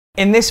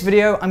In this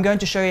video, I'm going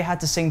to show you how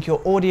to sync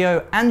your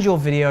audio and your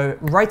video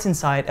right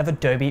inside of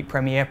Adobe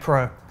Premiere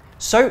Pro.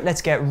 So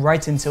let's get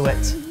right into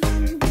it.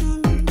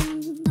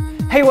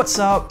 Hey, what's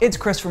up? It's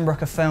Chris from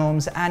Brooker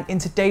Films, and in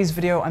today's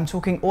video, I'm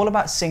talking all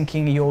about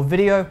syncing your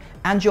video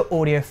and your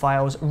audio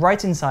files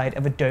right inside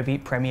of Adobe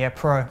Premiere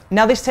Pro.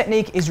 Now, this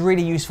technique is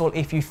really useful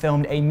if you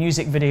filmed a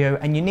music video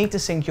and you need to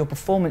sync your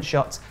performance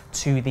shots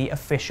to the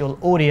official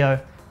audio.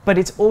 But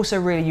it's also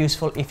really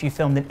useful if you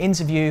filmed an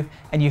interview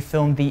and you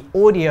filmed the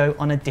audio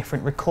on a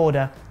different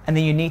recorder, and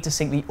then you need to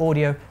sync the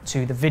audio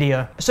to the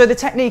video. So the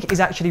technique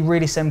is actually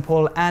really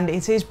simple and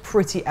it is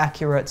pretty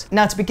accurate.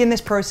 Now, to begin this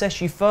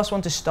process, you first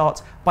want to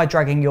start by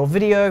dragging your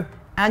video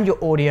and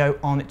your audio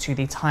onto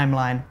the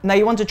timeline. Now,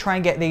 you want to try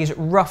and get these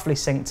roughly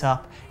synced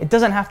up. It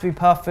doesn't have to be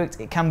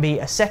perfect, it can be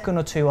a second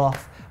or two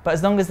off, but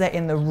as long as they're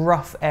in the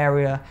rough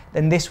area,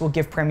 then this will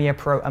give Premiere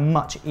Pro a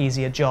much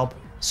easier job.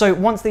 So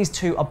once these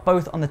two are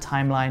both on the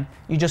timeline,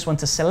 you just want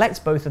to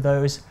select both of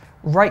those,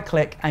 right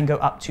click and go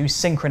up to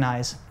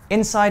synchronize.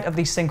 Inside of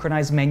the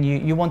synchronize menu,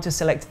 you want to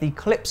select the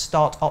clip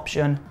start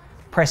option,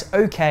 press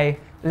OK,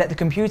 let the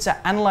computer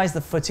analyze the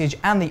footage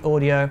and the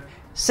audio,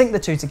 sync the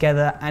two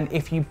together, and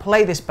if you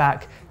play this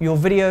back, your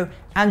video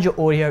and your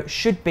audio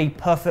should be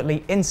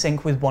perfectly in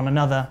sync with one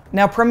another.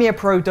 Now, Premiere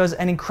Pro does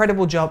an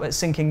incredible job at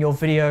syncing your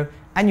video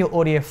and your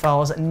audio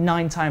files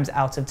 9 times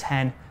out of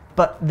 10.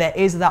 But there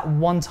is that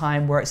one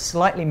time where it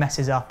slightly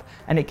messes up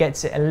and it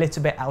gets it a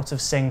little bit out of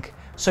sync.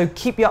 So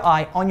keep your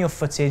eye on your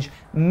footage,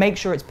 make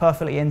sure it's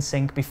perfectly in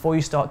sync before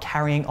you start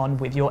carrying on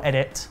with your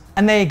edit.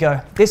 And there you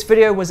go. This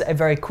video was a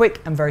very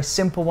quick and very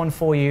simple one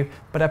for you,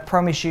 but I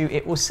promise you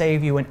it will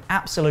save you an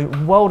absolute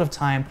world of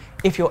time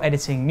if you're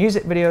editing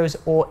music videos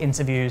or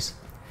interviews.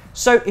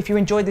 So if you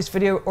enjoyed this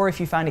video or if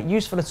you found it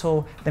useful at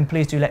all, then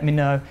please do let me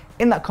know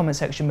in that comment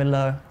section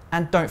below.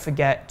 And don't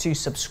forget to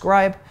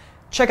subscribe.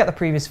 Check out the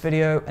previous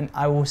video, and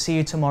I will see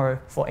you tomorrow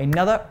for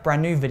another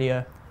brand new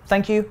video.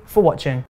 Thank you for watching.